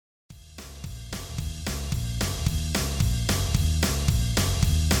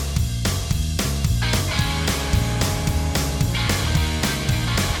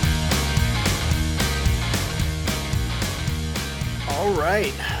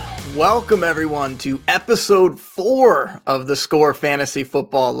right. Welcome, everyone, to episode 4 of theScore Fantasy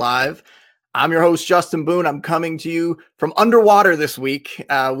Football Live. I'm your host, Justin Boone. I'm coming to you from underwater this week.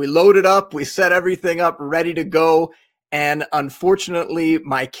 We loaded up, we set everything up, ready to go. And unfortunately,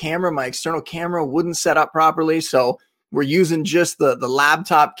 my external camera wouldn't set up properly. So we're using just the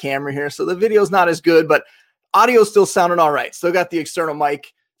laptop camera here. So the video's not as good, but audio's still sounding all right. Still got the external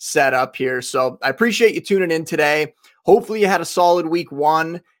mic set up here. So I appreciate you tuning in today. Hopefully you had a solid week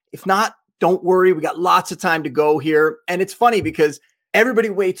 1. If not, don't worry. We got lots of time to go here. And it's funny because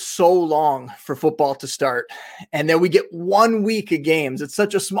everybody waits so long for football to start. And then we get 1 week of games. It's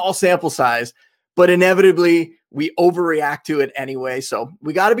such a small sample size, but inevitably we overreact to it anyway. So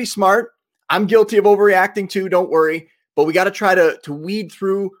we got to be smart. I'm guilty of overreacting too. Don't worry. But we got to try to weed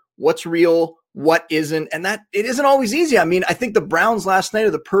through what's real, what isn't. And that it isn't always easy. I mean, I think the Browns last night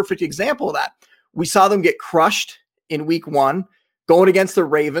are the perfect example of that. We saw them get crushed in week 1, going against the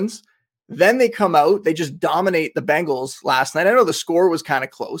Ravens. Then they come out, they just dominate the Bengals last night. I know the score was kind of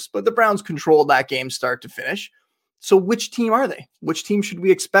close, but the Browns controlled that game start to finish. So which team are they? Which team should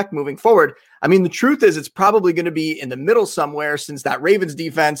we expect moving forward? I mean, the truth is it's probably going to be in the middle somewhere, since that Ravens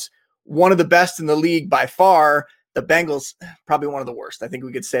defense, one of the best in the league by far. The Bengals, probably one of the worst. I think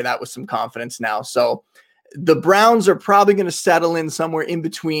we could say that with some confidence now. So the Browns are probably going to settle in somewhere in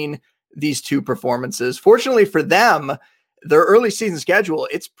between these two performances. Fortunately for them, their early season schedule,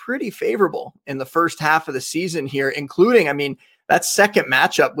 it's pretty favorable in the first half of the season here, including, I mean, that second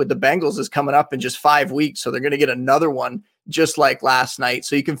matchup with the Bengals is coming up in just 5 weeks. So they're going to get another one just like last night.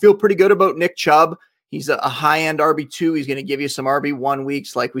 So you can feel pretty good about Nick Chubb. He's a high-end RB2. He's going to give you some RB1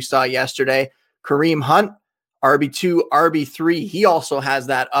 weeks like we saw yesterday. Kareem Hunt, RB2, RB3. He also has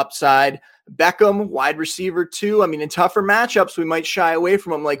that upside. Beckham, wide receiver 2. I mean, in tougher matchups, we might shy away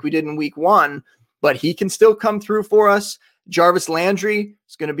from him like we did in week 1, but he can still come through for us. Jarvis Landry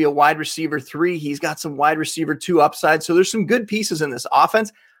is going to be a wide receiver 3. He's got some wide receiver 2 upside. So there's some good pieces in this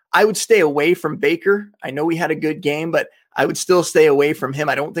offense. I would stay away from Baker. I know he had a good game, but I would still stay away from him.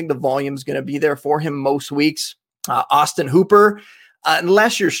 I don't think the volume is going to be there for him most weeks. Austin Hooper,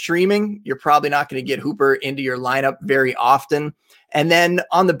 unless you're streaming, you're probably not going to get Hooper into your lineup very often. And then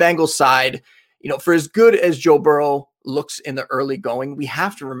on the Bengals side, for as good as Joe Burrow looks in the early going, we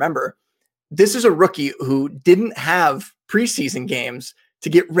have to remember this is a rookie who didn't have preseason games to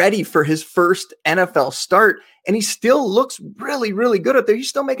get ready for his first NFL start. And he still looks really, really good out there. He's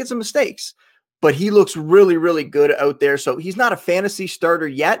still making some mistakes, but he looks really, really good out there. So he's not a fantasy starter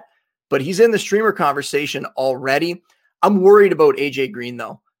yet, but he's in the streamer conversation already. I'm worried about AJ Green,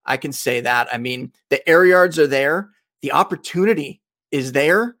 though. I can say that. I mean, the air yards are there. The opportunity is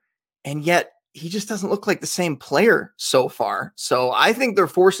there, and yet he just doesn't look like the same player so far. So I think they're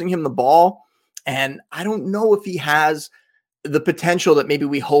forcing him the ball, and I don't know if he has the potential that maybe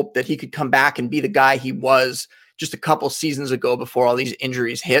we hope that he could come back and be the guy he was just a couple seasons ago before all these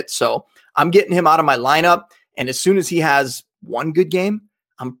injuries hit. So I'm getting him out of my lineup, and as soon as he has one good game,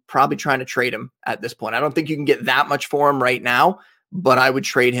 I'm probably trying to trade him at this point. I don't think you can get that much for him right now, but I would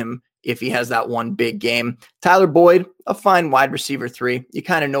trade him if he has that one big game. Tyler Boyd, a fine wide receiver 3. You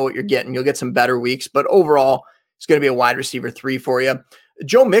kind of know what you're getting. You'll get some better weeks, but overall, it's going to be a wide receiver 3 for you.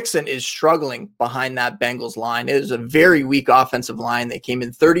 Joe Mixon is struggling behind that Bengals line. It is a very weak offensive line. They came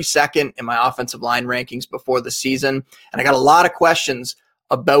in 32nd in my offensive line rankings before the season, and I got a lot of questions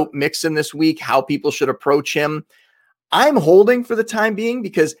about Mixon this week, how people should approach him. I'm holding for the time being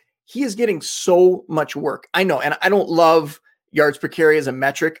because he is getting so much work. I know, and I don't love yards per carry as a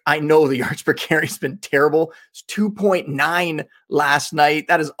metric. I know the yards per carry has been terrible. It's 2.9 last night.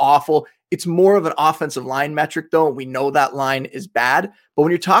 That is awful. It's more of an offensive line metric, though. We know that line is bad. But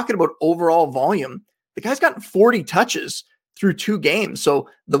when you're talking about overall volume, the guy's gotten 40 touches through 2 games. So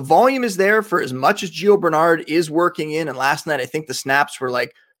the volume is there for as much as Gio Bernard is working in. And last night, I think the snaps were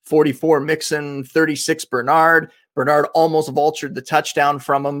like 44 Mixon, 36 Bernard. Bernard almost vultured the touchdown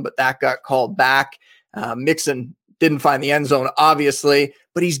from him, but that got called back. Mixon didn't find the end zone, obviously,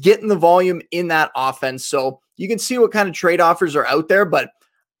 but he's getting the volume in that offense. So you can see what kind of trade offers are out there, but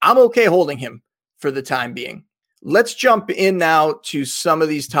I'm okay holding him for the time being. Let's jump in now to some of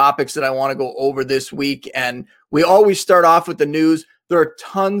these topics that I want to go over this week. And we always start off with the news. There are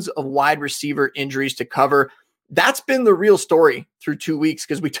tons of wide receiver injuries to cover. That's been the real story through 2 weeks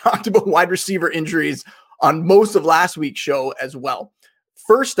because we talked about wide receiver injuries on most of last week's show as well.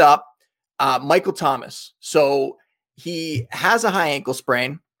 First up, Michael Thomas. So he has a high ankle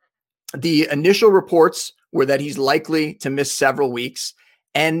sprain. The initial reports were that he's likely to miss several weeks.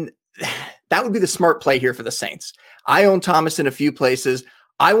 And that would be the smart play here for the Saints. I own Thomas in a few places.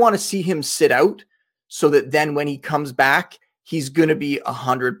 I want to see him sit out so that then when he comes back, he's going to be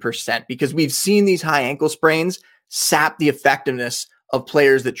 100% because we've seen these high ankle sprains sap the effectiveness of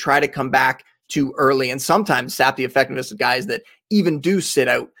players that try to come back too early, and sometimes sap the effectiveness of guys that even do sit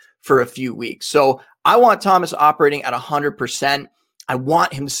out for a few weeks. So I want Thomas operating at 100%. I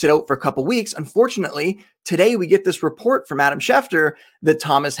want him to sit out for a couple weeks. Unfortunately, today we get this report from Adam Schefter that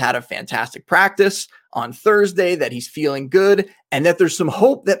Thomas had a fantastic practice on Thursday, that he's feeling good, and that there's some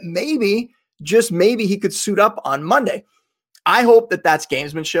hope that maybe, just maybe, he could suit up on Monday. I hope that that's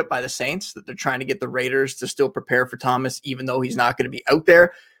gamesmanship by the Saints, that they're trying to get the Raiders to still prepare for Thomas, even though he's not going to be out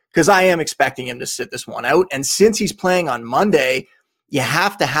there, because I am expecting him to sit this one out. And since he's playing on Monday, you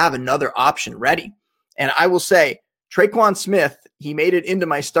have to have another option ready. And I will say, Traquan Smith, he made it into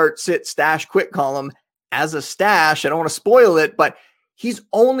my start, sit, stash, quit column as a stash. I don't want to spoil it, but he's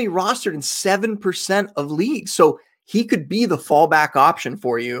only rostered in 7% of leagues. So he could be the fallback option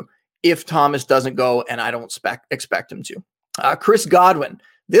for you if Thomas doesn't go, and I don't expect him to. Chris Godwin,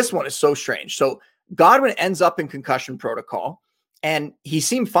 this one is so strange. So Godwin ends up in concussion protocol, and he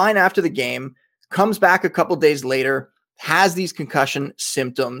seemed fine after the game, comes back a couple days later, has these concussion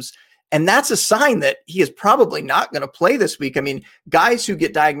symptoms. And that's a sign that he is probably not going to play this week. I mean, guys who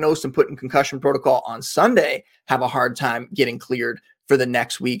get diagnosed and put in concussion protocol on Sunday have a hard time getting cleared for the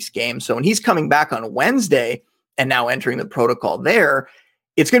next week's game. So when he's coming back on Wednesday and now entering the protocol there,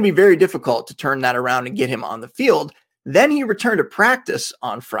 it's going to be very difficult to turn that around and get him on the field. Then he returned to practice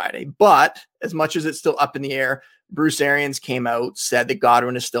on Friday. But as much as it's still up in the air, Bruce Arians came out, said that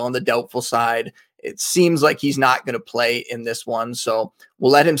Godwin is still on the doubtful side. It seems like he's not going to play in this one. So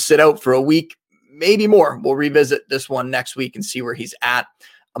we'll let him sit out for a week, maybe more. We'll revisit this one next week and see where he's at.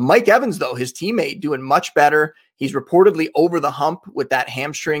 Mike Evans, though, his teammate, doing much better. He's reportedly over the hump with that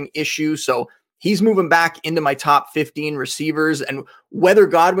hamstring issue. So he's moving back into my top 15 receivers. And whether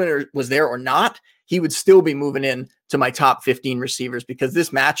Godwin was there or not, he would still be moving in to my top 15 receivers, because this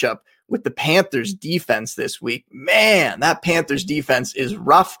matchup with the Panthers defense this week, man, that Panthers defense is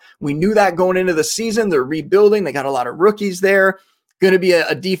rough. We knew that going into the season. They're rebuilding. They got a lot of rookies there. Going to be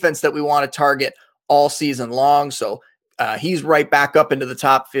a defense that we want to target all season long. So he's right back up into the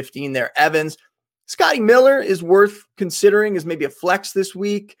top 15 there. Evans. Scotty Miller is worth considering as maybe a flex this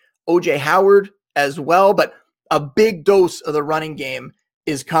week. OJ Howard as well, but a big dose of the running game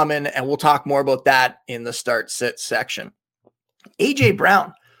is coming, and we'll talk more about that in the start sit section. AJ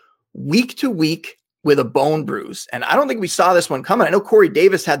Brown, week to week with a bone bruise. And I don't think we saw this one coming. I know Corey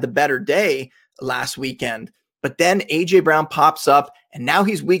Davis had the better day last weekend, but then AJ Brown pops up, and now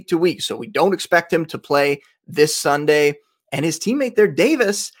he's week to week. So we don't expect him to play this Sunday. And his teammate there,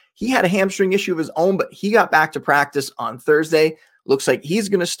 Davis, he had a hamstring issue of his own, but he got back to practice on Thursday. Looks like he's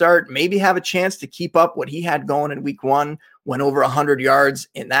going to start, maybe have a chance to keep up what he had going in week one, went over 100 yards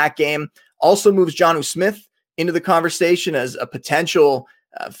in that game. Also moves Jonnu Smith into the conversation as a potential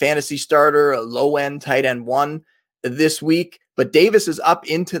fantasy starter, a low-end tight end one this week. But Davis is up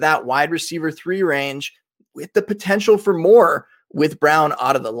into that wide receiver 3 range with the potential for more with Brown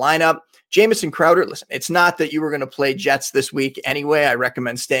out of the lineup. Jamison Crowder, listen, it's not that you were going to play Jets this week anyway. I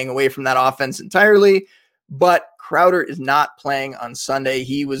recommend staying away from that offense entirely. But Crowder is not playing on Sunday.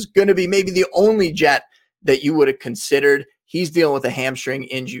 He was going to be maybe the only Jet that you would have considered. He's dealing with a hamstring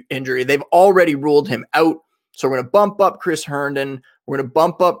injury. They've already ruled him out. So we're going to bump up Chris Herndon. We're going to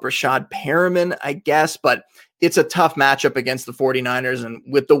bump up Rashad Perriman, I guess. But it's a tough matchup against the 49ers. And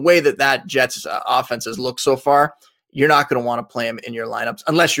with the way that Jets offense has looked so far, you're not going to want to play him in your lineups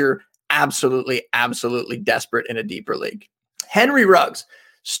unless you're absolutely, absolutely desperate in a deeper league. Henry Ruggs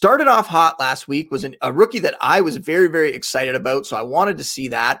started off hot last week, was a rookie that I was very, very excited about, so I wanted to see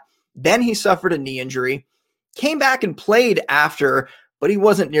that. Then he suffered a knee injury, came back and played after, but he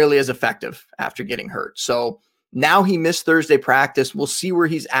wasn't nearly as effective after getting hurt. So now he missed Thursday practice. We'll see where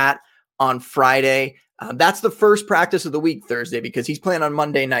he's at on Friday. That's the first practice of the week, Thursday, because he's playing on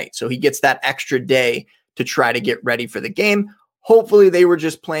Monday night, so he gets that extra day to try to get ready for the game. Hopefully they were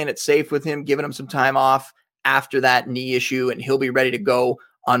just playing it safe with him, giving him some time off after that knee issue, and he'll be ready to go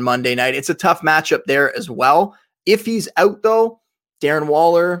on Monday night. It's a tough matchup there as well. If he's out, though, Darren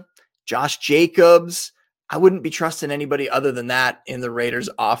Waller, Josh Jacobs, I wouldn't be trusting anybody other than that in the Raiders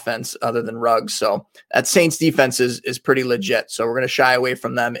offense other than Ruggs. So that Saints defense is pretty legit. So we're going to shy away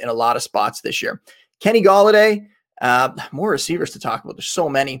from them in a lot of spots this year. Kenny Golladay, more receivers to talk about. There's so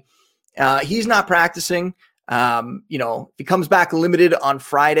many. He's not practicing. If he comes back limited on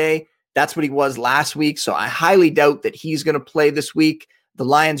Friday, that's what he was last week. So I highly doubt that he's going to play this week. The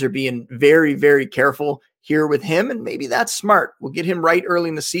Lions are being very, very careful here with him, and maybe that's smart. We'll get him right early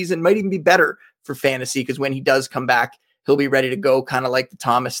in the season. Might even be better for fantasy because when he does come back, he'll be ready to go, kind of like the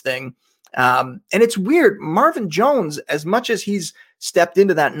Thomas thing. And it's weird. Marvin Jones, as much as he's stepped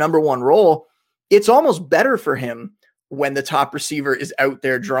into that number one role, it's almost better for him when the top receiver is out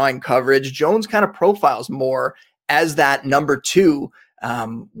there drawing coverage. Jones kind of profiles more as that number two.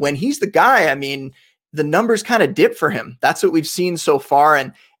 When he's the guy, I mean, the numbers kind of dip for him. That's what we've seen so far.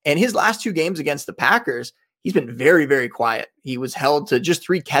 And his last two games against the Packers, he's been very, very quiet. He was held to just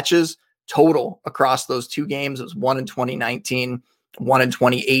 3 catches total across those 2 games. It was 1 in 2019, 1 in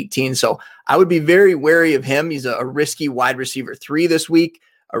 2018. So I would be very wary of him. He's a risky wide receiver 3 this week.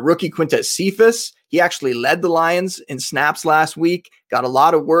 A rookie, Quintez Cephas, he actually led the Lions in snaps last week, got a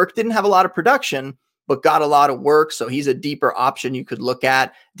lot of work, didn't have a lot of production, but got a lot of work. So he's a deeper option you could look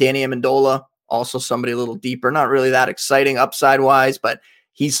at. Danny Amendola, also somebody a little deeper, not really that exciting upside wise, but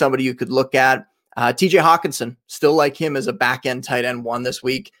he's somebody you could look at. TJ Hawkinson, still like him as a back end tight end 1 this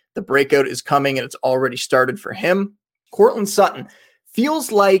week. The breakout is coming and it's already started for him. Courtland Sutton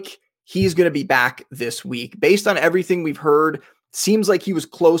feels like he's going to be back this week. Based on everything we've heard, seems like he was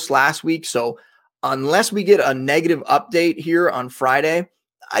close last week. So unless we get a negative update here on Friday,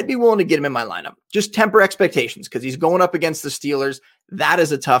 I'd be willing to get him in my lineup. Just temper expectations because he's going up against the Steelers. That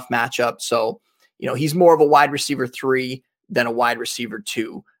is a tough matchup. So, he's more of a wide receiver 3 than a wide receiver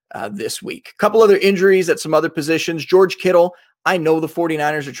 2 this week. A couple other injuries at some other positions. George Kittle, I know the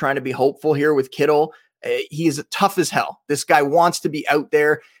 49ers are trying to be hopeful here with Kittle. He is tough as hell. This guy wants to be out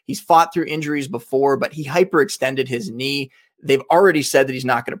there. He's fought through injuries before, but he hyperextended his knee. They've already said that he's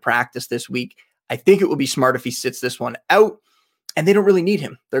not going to practice this week. I think it would be smart if he sits this one out, and they don't really need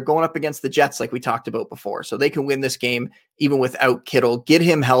him. They're going up against the Jets like we talked about before, so they can win this game even without Kittle. Get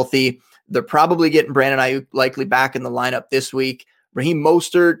him healthy. They're probably getting Brandon Ayuk likely back in the lineup this week. Raheem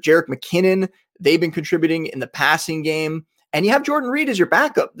Mostert, Jerick McKinnon, they've been contributing in the passing game. And you have Jordan Reed as your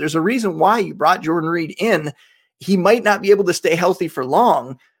backup. There's a reason why you brought Jordan Reed in. He might not be able to stay healthy for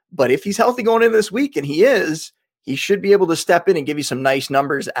long, but if he's healthy going into this week, and he should be able to step in and give you some nice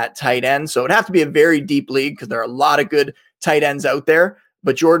numbers at tight end. So it'd have to be a very deep league because there are a lot of good tight ends out there.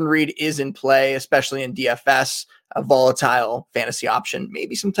 But Jordan Reed is in play, especially in DFS, a volatile fantasy option.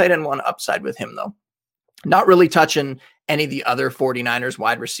 Maybe some tight end 1 upside with him, though. Not really touching any of the other 49ers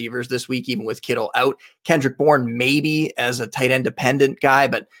wide receivers this week, even with Kittle out. Kendrick Bourne maybe as a tight end dependent guy,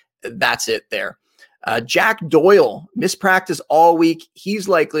 but that's it there. Jack Doyle, missed practice all week. He's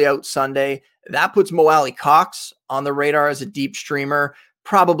likely out Sunday. That puts Mo Alley Cox on the radar as a deep streamer.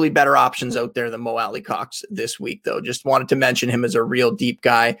 Probably better options out there than Mo Alley Cox this week, though. Just wanted to mention him as a real deep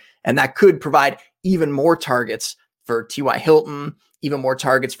guy, and that could provide even more targets for T.Y. Hilton, even more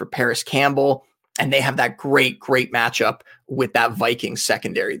targets for Paris Campbell. And they have that great matchup with that Vikings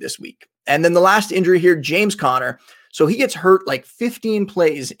secondary this week. And then the last injury here, James Conner. So he gets hurt like 15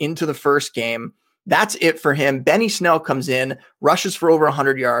 plays into the first game. That's it for him. Benny Snell comes in, rushes for over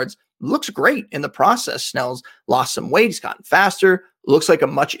 100 yards, looks great in the process. Snell's lost some weight. He's gotten faster, looks like a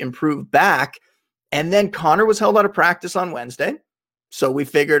much improved back. And then Conner was held out of practice on Wednesday. So we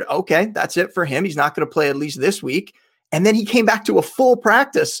figured, okay, that's it for him. He's not going to play at least this week. And then he came back to a full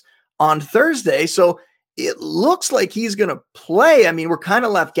practice on Thursday. So it looks like he's going to play. I mean, we're kind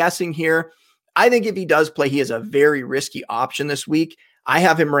of left guessing here. I think if he does play, he is a very risky option this week. I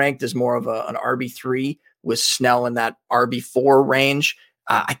have him ranked as more of an RB3 with Snell in that RB4 range.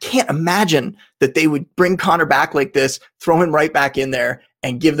 I can't imagine that they would bring Conner back like this, throw him right back in there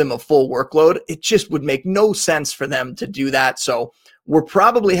and give them a full workload. It just would make no sense for them to do that. So we're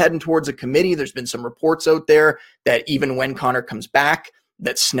probably heading towards a committee. There's been some reports out there that even when Conner comes back,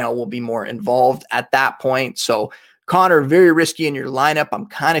 that Snell will be more involved at that point. So Conner, very risky in your lineup. I'm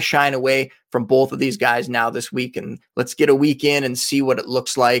kind of shying away from both of these guys now this week. And let's get a week in and see what it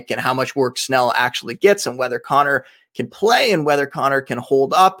looks like and how much work Snell actually gets and whether Conner can play and whether Conner can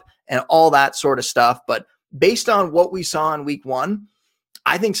hold up and all that sort of stuff. But based on what we saw in week 1,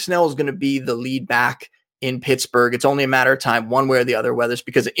 I think Snell is going to be the lead back in Pittsburgh. It's only a matter of time, one way or the other, whether it's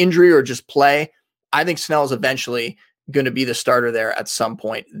because of injury or just play. I think Snell is eventually going to be the starter there at some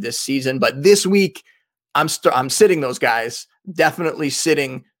point this season. But this week, I'm sitting those guys, definitely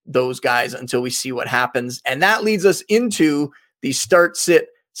sitting those guys until we see what happens. And that leads us into the start sit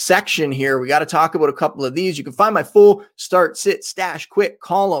section here. We got to talk about a couple of these. You can find my full start sit stash quit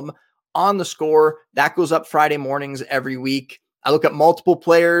column on theScore. That goes up Friday mornings every week. I look at multiple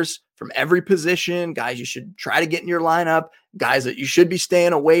players from every position, guys you should try to get in your lineup, guys that you should be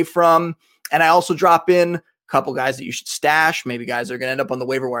staying away from. And I also drop in a couple guys that you should stash, maybe guys that are going to end up on the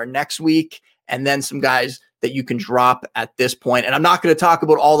waiver wire next week, and then some guys that you can drop at this point. And I'm not going to talk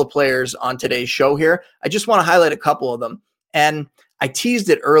about all the players on today's show here. I just want to highlight a couple of them. And I teased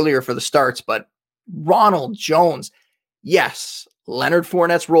it earlier for the starts, but Ronald Jones, yes, Leonard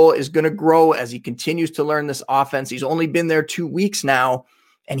Fournette's role is going to grow as he continues to learn this offense. He's only been there 2 weeks now,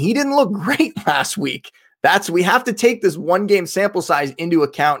 and he didn't look great last week. We have to take this 1-game sample size into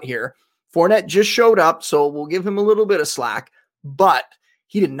account here. Fournette just showed up, so we'll give him a little bit of slack, but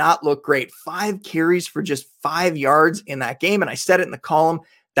he did not look great. 5 carries for just 5 yards in that game, and I said it in the column.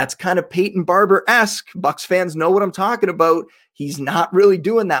 That's kind of Peyton Barber-esque. Bucs fans know what I'm talking about. He's not really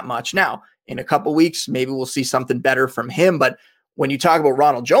doing that much. Now, in a couple weeks, maybe we'll see something better from him, but when you talk about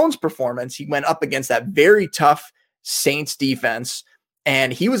Ronald Jones' performance, he went up against that very tough Saints defense,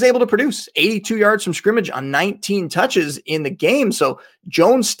 and he was able to produce 82 yards from scrimmage on 19 touches in the game. So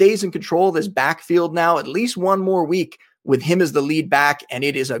Jones stays in control of this backfield now, at least one more week with him as the lead back, and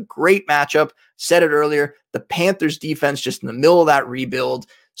it is a great matchup. Said it earlier, the Panthers defense just in the middle of that rebuild.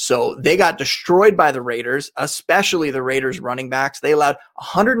 So they got destroyed by the Raiders, especially the Raiders running backs. They allowed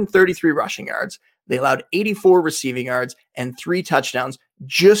 133 rushing yards. They allowed 84 receiving yards and 3 touchdowns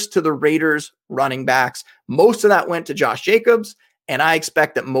just to the Raiders running backs. Most of that went to Josh Jacobs, and I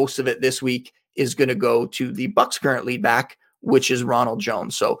expect that most of it this week is going to go to the Bucs' current lead back, which is Ronald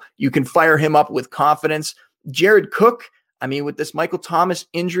Jones. So you can fire him up with confidence. Jared Cook, with this Michael Thomas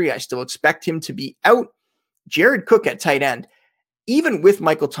injury, I still expect him to be out. Jared Cook at tight end, even with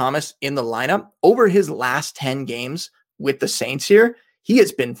Michael Thomas in the lineup, over his last 10 games with the Saints here, he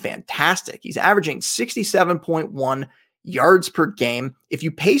has been fantastic. He's averaging 67.1 yards per game. If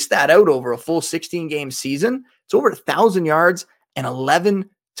you pace that out over a full 16-game season, it's over 1,000 yards and 11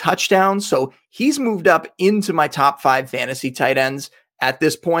 touchdowns. So he's moved up into my top 5 fantasy tight ends at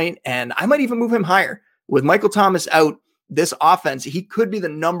this point, and I might even move him higher. With Michael Thomas out, this offense, he could be the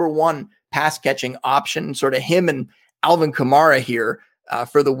number 1 pass-catching option, sort of him and Alvin Kamara here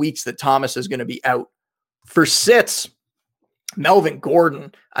for the weeks that Thomas is going to be out. For sits, Melvin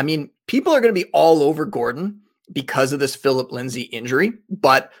Gordon. People are going to be all over Gordon because of this Phillip Lindsay injury,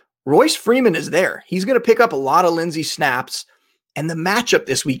 but Royce Freeman is there. He's going to pick up a lot of Lindsay snaps, and the matchup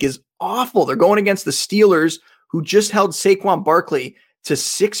this week is awful. They're going against the Steelers, who just held Saquon Barkley to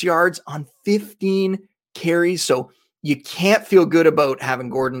 6 yards on 15 carries. So you can't feel good about having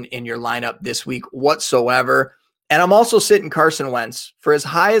Gordon in your lineup this week whatsoever. And I'm also sitting Carson Wentz. For as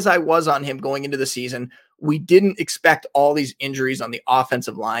high as I was on him going into the season, we didn't expect all these injuries on the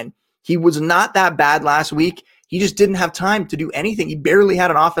offensive line. He was not that bad last week. He just didn't have time to do anything. He barely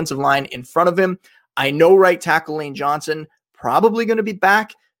had an offensive line in front of him. I know right tackle Lane Johnson probably going to be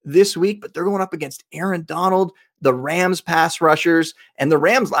back this week, but they're going up against Aaron Donald, the Rams pass rushers, and the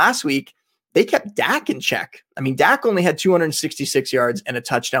Rams last week, they kept Dak in check. Dak only had 266 yards and a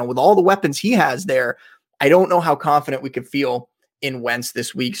touchdown. With all the weapons he has there, I don't know how confident we could feel in Wentz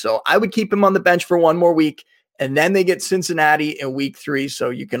this week. So I would keep him on the bench for one more week, and then they get Cincinnati in week 3, so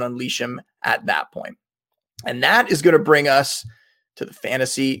you can unleash him at that point. And that is going to bring us to the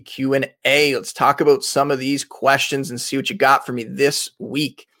fantasy Q&A. Let's talk about some of these questions and see what you got for me this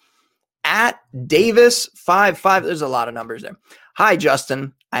week. At Davis55, there's a lot of numbers there. Hi,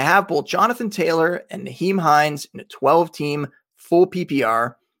 Justin. I have both Jonathan Taylor and Naheem Hines in a 12-team full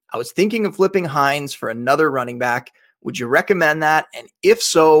PPR. I was thinking of flipping Hines for another running back. Would you recommend that? And if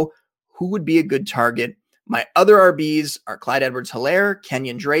so, who would be a good target? My other RBs are Clyde Edwards-Helaire,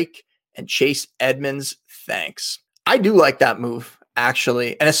 Kenyon Drake, and Chase Edmonds. Thanks. I do like that move,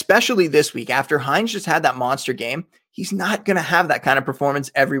 actually, and especially this week. After Hines just had that monster game, he's not going to have that kind of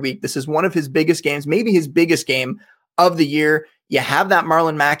performance every week. This is one of his biggest games, maybe his biggest game of the year. You have that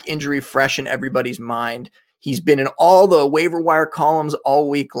Marlon Mack injury fresh in everybody's mind. He's been in all the waiver wire columns all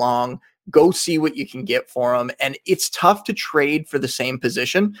week long. Go see what you can get for him. And it's tough to trade for the same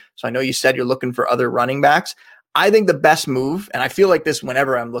position. So I know you said you're looking for other running backs. I think the best move, and I feel like this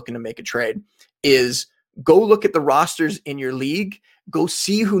whenever I'm looking to make a trade, is go look at the rosters in your league, go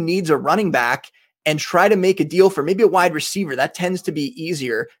see who needs a running back, and try to make a deal for maybe a wide receiver. That tends to be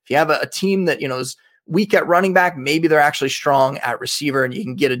easier. If you have a team that, is weak at running back, maybe they're actually strong at receiver, and you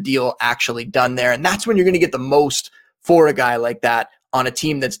can get a deal actually done there. And that's when you're going to get the most for a guy like that on a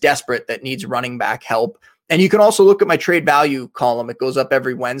team that's desperate, that needs running back help. And you can also look at my trade value column. It goes up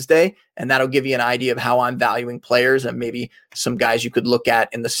every Wednesday, and that'll give you an idea of how I'm valuing players and maybe some guys you could look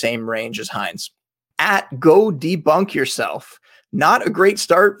at in the same range as Hines. At Go Debunk Yourself. Not a great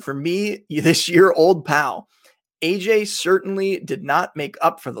start for me this year, old pal. AJ certainly did not make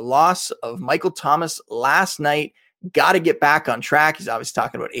up for the loss of Michael Thomas last night. Got to get back on track. He's obviously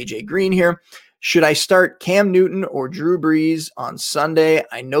talking about AJ Green here. Should I start Cam Newton or Drew Brees on Sunday?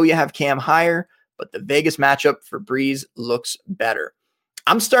 I know you have Cam higher, but the Vegas matchup for Brees looks better.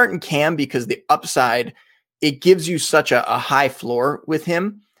 I'm starting Cam because the upside, it gives you such a high floor with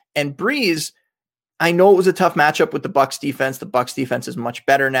him. And Brees, I know it was a tough matchup with the Bucs defense. The Bucs defense is much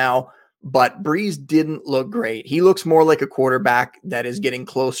better now, but Breeze didn't look great. He looks more like a quarterback that is getting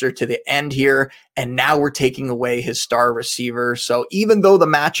closer to the end here, and now we're taking away his star receiver. So even though the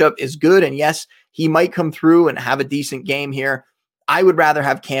matchup is good, and yes, he might come through and have a decent game here, I would rather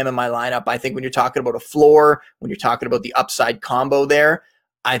have Cam in my lineup. I think when you're talking about a floor, when you're talking about the upside combo there,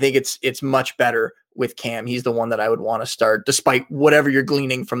 I think it's much better with Cam. He's the one that I would want to start, despite whatever you're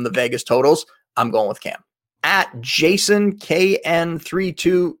gleaning from the Vegas totals. I'm going with Cam. At Jason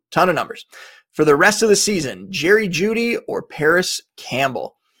KN32, ton of numbers. For the rest of the season, Jerry Jeudy or Paris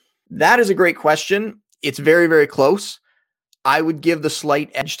Campbell? That is a great question. It's very, very close. I would give the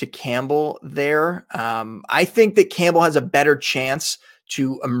slight edge to Campbell there. I think that Campbell has a better chance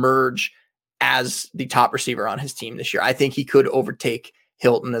to emerge as the top receiver on his team this year. I think he could overtake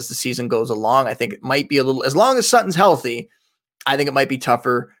Hilton as the season goes along. I think it might be a little, as long as Sutton's healthy, I think it might be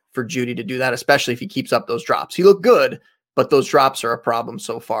tougher for Jeudy to do that, especially if he keeps up those drops. He looked good, but those drops are a problem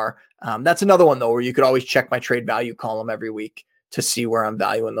so far. That's another one, though, where you could always check my trade value column every week to see where I'm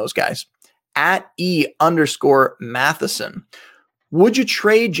valuing those guys. At E_Matheson. Would you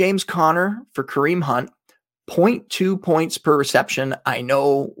trade James Conner for Kareem Hunt? 0.2 points per reception. I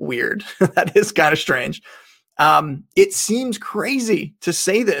know, weird. That is kind of strange. It seems crazy to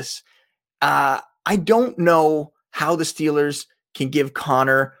say this. I don't know how the Steelers can give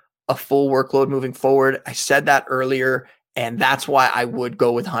Conner a full workload moving forward. I said that earlier, and that's why I would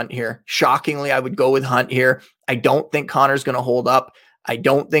go with Hunt here. Shockingly, I would go with Hunt here. I don't think Conner's going to hold up. I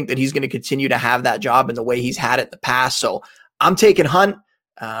don't think that he's going to continue to have that job in the way he's had it in the past. So I'm taking Hunt.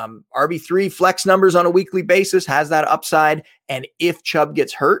 RB3 flex numbers on a weekly basis, has that upside. And if Chubb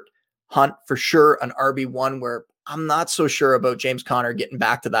gets hurt, Hunt for sure an RB1, where I'm not so sure about James Conner getting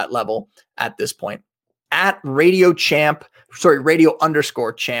back to that level at this point. At radio_champ,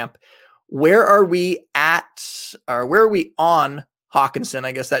 where are we at, or where are we on Hawkinson,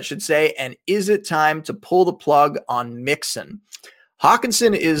 I guess that should say, and is it time to pull the plug on Mixon?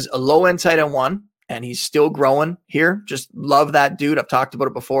 Hawkinson is a low-end tight end one, and he's still growing here. Just love that dude. I've talked about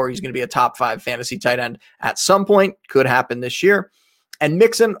it before. He's going to be a top 5 fantasy tight end at some point. Could happen this year. And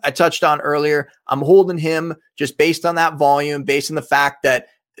Mixon, I touched on earlier. I'm holding him just based on that volume, based on the fact that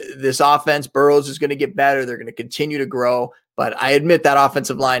this offense, Burrows is going to get better. They're going to continue to grow. But I admit that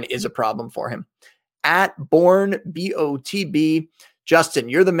offensive line is a problem for him. At Born BOTB, Justin,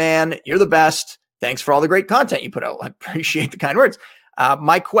 you're the man. You're the best. Thanks for all the great content you put out. I appreciate the kind words.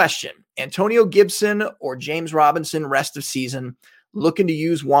 My question, Antonio Gibson or James Robinson rest of season, looking to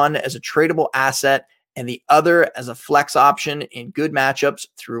use one as a tradable asset and the other as a flex option in good matchups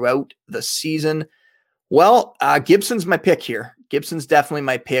throughout the season. Well, Gibson's my pick here. Gibson's definitely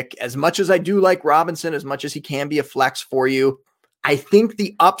my pick. As much as I do like Robinson, as much as he can be a flex for you, I think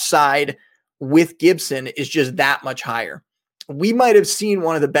the upside with Gibson is just that much higher. We might have seen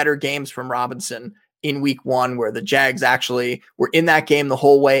one of the better games from Robinson in week 1, where the Jags actually were in that game the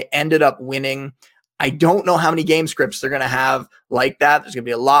whole way, ended up winning. I don't know how many game scripts they're going to have like that. There's going to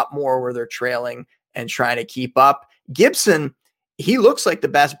be a lot more where they're trailing and trying to keep up. Gibson, he looks like the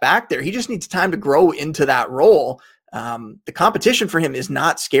best back there. He just needs time to grow into that role. The competition for him is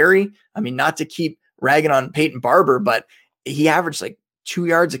not scary. I mean, not to keep ragging on Peyton Barber, but he averaged like 2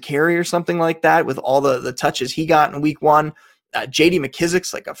 yards a carry or something like that with all the touches he got in week 1. J.D.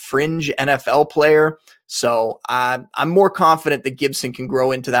 McKissick's like a fringe NFL player. So I'm more confident that Gibson can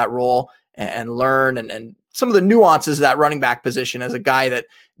grow into that role and learn and some of the nuances of that running back position as a guy that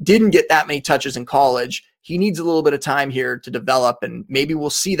didn't get that many touches in college. He needs a little bit of time here to develop, and maybe we'll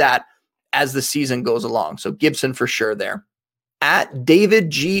see that as the season goes along. So Gibson for sure there. At David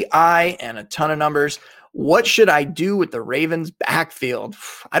G.I. and a ton of numbers, what should I do with the Ravens backfield?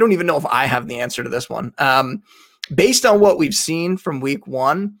 I don't even know if I have the answer to this one. Based on what we've seen from week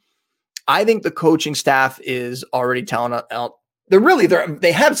 1, I think the coaching staff is already telling us,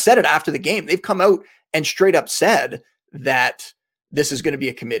 they have said it after the game. They've come out and straight up said that this is going to be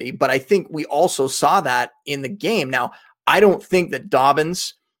a committee, but I think we also saw that in the game. Now, I don't think that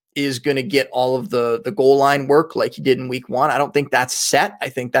Dobbins is going to get all of the goal line work like he did in week 1. I don't think that's set. I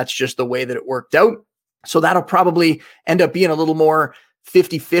think that's just the way that it worked out. So that'll probably end up being a little more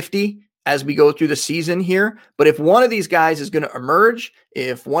 50-50 as we go through the season here. But if one of these guys is going to emerge,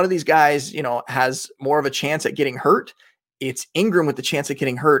 if one of these guys, has more of a chance at getting hurt, it's Ingram with the chance of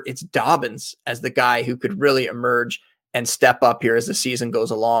getting hurt. It's Dobbins as the guy who could really emerge and step up here as the season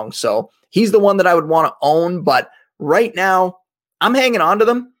goes along. So he's the one that I would want to own. But right now, I'm hanging on to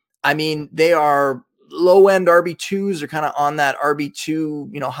them. I mean, they are low-end RB2s. They're kind of on that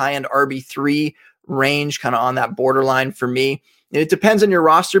RB2, high-end RB3 range, kind of on that borderline for me. And it depends on your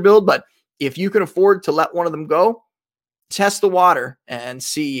roster build, but if you can afford to let one of them go, test the water and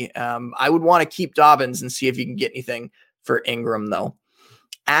see. I would want to keep Dobbins and see if you can get anything for Ingram, though.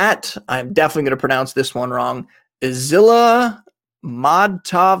 I'm definitely going to pronounce this one wrong, Izilla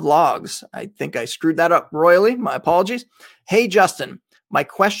Modtov Logs. I think I screwed that up royally. My apologies. Hey, Justin, my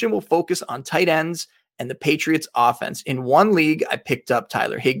question will focus on tight ends and the Patriots offense. In one league, I picked up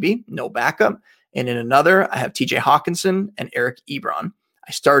Tyler Higbee, no backup. And in another, I have TJ Hawkinson and Eric Ebron.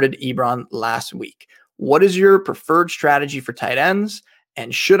 I started Ebron last week. What is your preferred strategy for tight ends?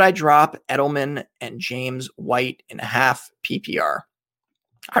 And should I drop Edelman and James White in a half PPR?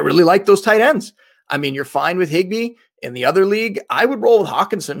 I really like those tight ends. I mean, you're fine with Higbee. In the other league, I would roll with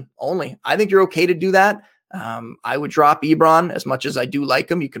Hawkinson only. I think you're okay to do that. I would drop Ebron as much as I do like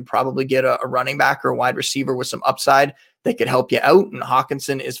him. You can probably get a running back or a wide receiver with some upside that could help you out. And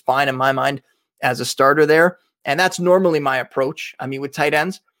Hawkinson is fine in my mind as a starter there. And that's normally my approach. I mean, with tight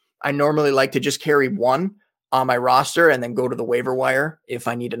ends, I normally like to just carry one on my roster and then go to the waiver wire if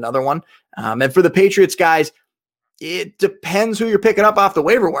I need another one. And for the Patriots guys, it depends who you're picking up off the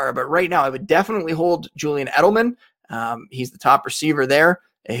waiver wire. But right now, I would definitely hold Julian Edelman. He's the top receiver there.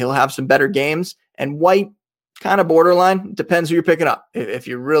 He'll have some better games. And White, kind of borderline. Depends who you're picking up. If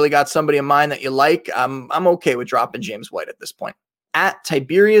you really got somebody in mind that you like, I'm okay with dropping James White at this point. At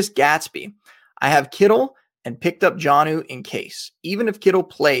Tiberius Gatsby, I have Kittle and picked up Jonnu in case. Even if Kittle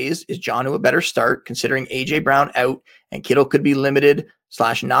plays, is Jonnu a better start considering A.J. Brown out and Kittle could be limited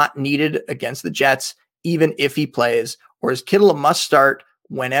 / not needed against the Jets, even if he plays? Or is Kittle a must start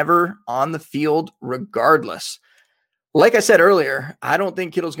whenever on the field regardless? Like I said earlier, I don't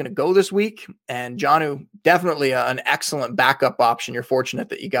think Kittle's going to go this week, and Jonnu, definitely an excellent backup option. You're fortunate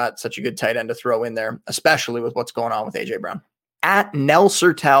that you got such a good tight end to throw in there, especially with what's going on with A.J. Brown. At Nell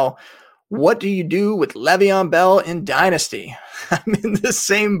Sertel, what do you do with Le'Veon Bell in Dynasty? I'm in the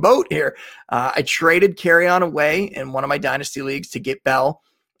same boat here. I traded Kerryon away in one of my Dynasty leagues to get Bell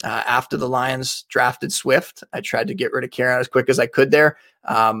after the Lions drafted Swift. I tried to get rid of Kerryon as quick as I could there.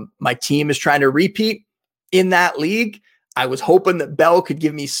 My team is trying to repeat in that league. I was hoping that Bell could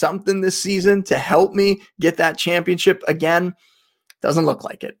give me something this season to help me get that championship again. Doesn't look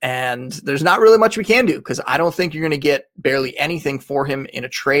like it. And there's not really much we can do because I don't think you're going to get barely anything for him in a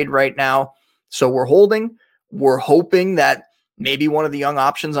trade right now. So we're holding. We're hoping that maybe one of the young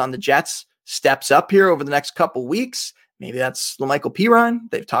options on the Jets steps up here over the next couple weeks. Maybe that's LaMichael Pirine.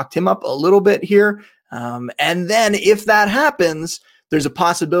 They've talked him up a little bit here. And then if that happens, there's a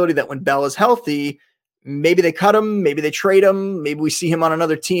possibility that when Bell is healthy, maybe they cut him, maybe they trade him, maybe we see him on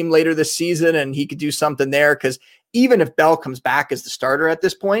another team later this season and he could do something there. Because even if Bell comes back as the starter at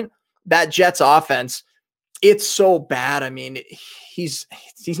this point, that Jets offense, it's so bad. I mean, he's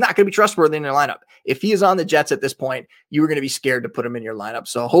not going to be trustworthy in your lineup. If he is on the Jets at this point, you were going to be scared to put him in your lineup.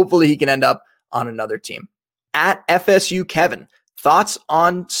 So hopefully he can end up on another team. At FSU Kevin, thoughts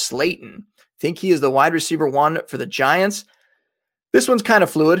on Slayton? Think he is the wide receiver one for the Giants? This one's kind of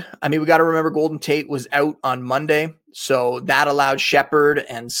fluid. I mean, we got to remember Golden Tate was out on Monday, so that allowed Shepard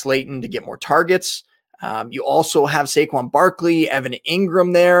and Slayton to get more targets. You also have Saquon Barkley, Evan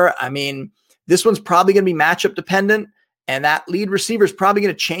Ingram there. I mean, this one's probably going to be matchup dependent, and that lead receiver is probably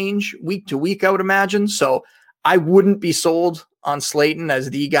going to change week to week, I would imagine. So I wouldn't be sold on Slayton as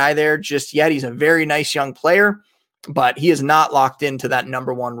the guy there just yet. He's a very nice young player, but he is not locked into that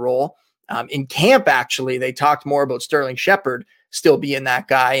number one role. In camp, actually, they talked more about Sterling Shepard still being that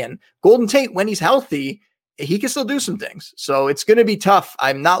guy. And Golden Tate, when he's healthy, he can still do some things. So it's going to be tough.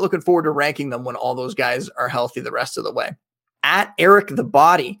 I'm not looking forward to ranking them when all those guys are healthy the rest of the way. At Eric the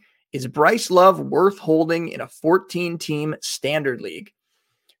Body, is Bryce Love worth holding in a 14-team standard league?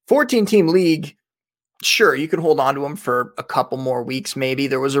 14-team league, sure, you can hold on to him for a couple more weeks maybe.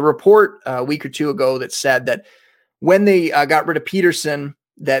 There was a report a week or two ago that said that when they got rid of Peterson,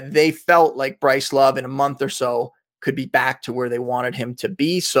 that they felt like Bryce Love in a month or so could be back to where they wanted him to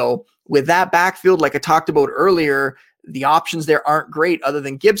be. So with that backfield, like I talked about earlier, the options there aren't great other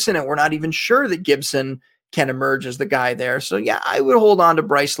than Gibson, and we're not even sure that Gibson can emerge as the guy there. So yeah, I would hold on to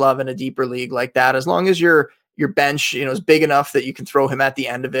Bryce Love in a deeper league like that, as long as your bench, is big enough that you can throw him at the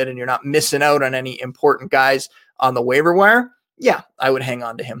end of it and you're not missing out on any important guys on the waiver wire. Yeah, I would hang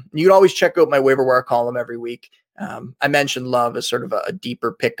on to him. You could always check out my waiver wire column every week. I mentioned Love as sort of a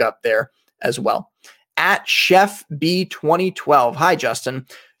deeper pickup there as well. At Chef B 2012. Hi, Justin.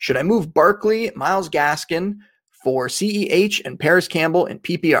 Should I move Barkley, Myles Gaskin for CEH and Paris Campbell in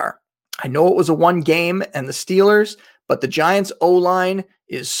PPR? I know it was a one game and the Steelers, but the Giants O-line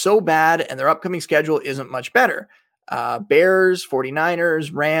is so bad and their upcoming schedule isn't much better. Bears, 49ers,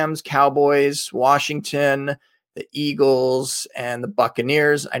 Rams, Cowboys, Washington, the Eagles, and the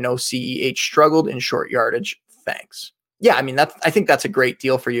Buccaneers. I know CEH struggled in short yardage. Thanks. Yeah, I mean, I think that's a great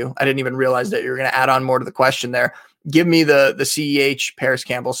deal for you. I didn't even realize that you were going to add on more to the question there. Give me the CEH Paris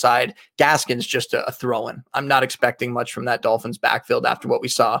Campbell side. Gaskin's just a throw-in. I'm not expecting much from that Dolphins backfield after what we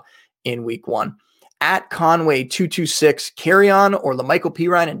saw in week 1. At Conway 226, Carry-On or LaMichael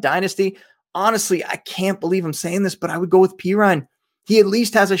Pirine in Dynasty. Honestly, I can't believe I'm saying this, but I would go with Pirine. He at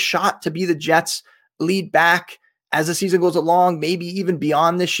least has a shot to be the Jets' lead back as the season goes along, maybe even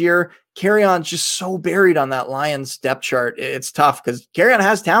beyond this year. Carry-On's just so buried on that Lions depth chart. It's tough because Carry-On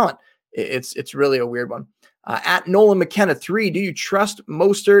has talent. It's really a weird one. At Nolan McKenna 3, do you trust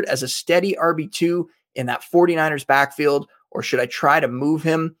Mostert as a steady RB2 in that 49ers backfield, or should I try to move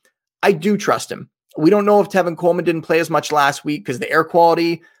him? I do trust him. We don't know if Tevin Coleman didn't play as much last week because the air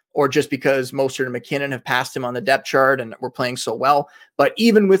quality, or just because Mostert and McKinnon have passed him on the depth chart and we're playing so well. But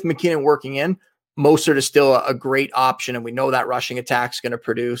even with McKinnon working in, Mostert is still a great option, and we know that rushing attack is going to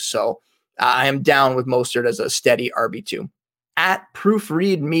produce. So I am down with Mostert as a steady RB2. At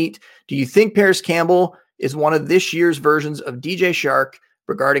Proofread Meat, do you think Paris Campbell is one of this year's versions of DJ Shark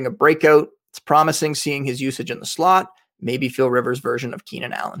regarding a breakout? It's promising seeing his usage in the slot. Maybe Phil Rivers' version of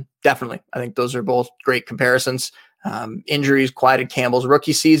Keenan Allen. Definitely. I think those are both great comparisons. Injuries quieted Campbell's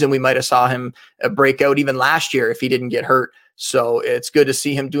rookie season. We might have saw him break out even last year if he didn't get hurt. So it's good to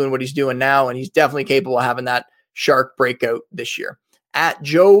see him doing what he's doing now, and he's definitely capable of having that Shark breakout this year. At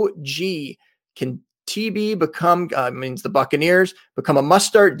Joe G, can TB become, means the Buccaneers, become a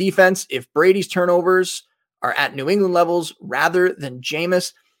must-start defense if Brady's turnovers are at New England levels rather than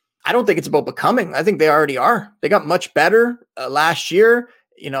Jameis? I don't think it's about becoming. I think they already are. They got much better last year.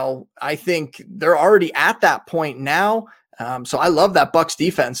 I think they're already at that point now. So I love that Bucs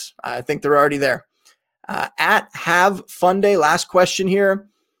defense. I think they're already there. At Have Fun Day, last question here.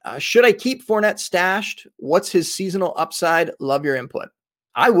 Should I keep Fournette stashed? What's his seasonal upside? Love your input.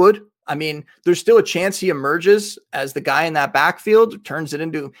 I would. I mean, there's still a chance he emerges as the guy in that backfield, turns it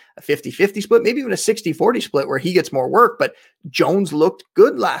into a 50-50 split, maybe even a 60-40 split where he gets more work. But Jones looked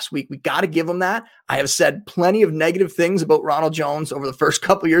good last week. We got to give him that. I have said plenty of negative things about Ronald Jones over the first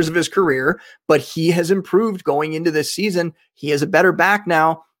couple years of his career, but he has improved going into this season. He has a better back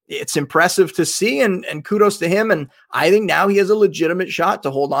now. It's impressive to see, and kudos to him. And I think now he has a legitimate shot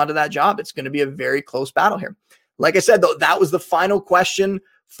to hold on to that job. It's going to be a very close battle here. Like I said, though, that was the final question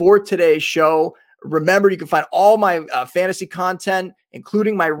for today's show. Remember, you can find all my fantasy content,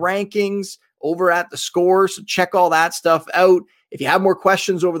 including my rankings, over at theScore. So check all that stuff out. If you have more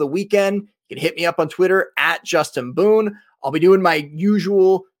questions over the weekend, you can hit me up on Twitter at Justin Boone. I'll be doing my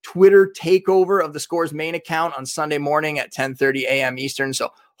usual Twitter takeover of theScore's main account on Sunday morning at 10:30 a.m. Eastern.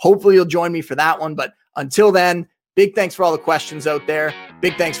 So hopefully you'll join me for that one. But until then, big thanks for all the questions out there.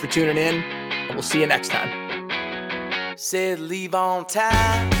 Big thanks for tuning in, and we'll see you next time. Said leave on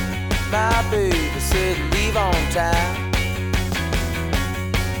time, my baby said leave on time.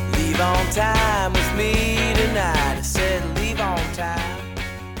 Leave on time with me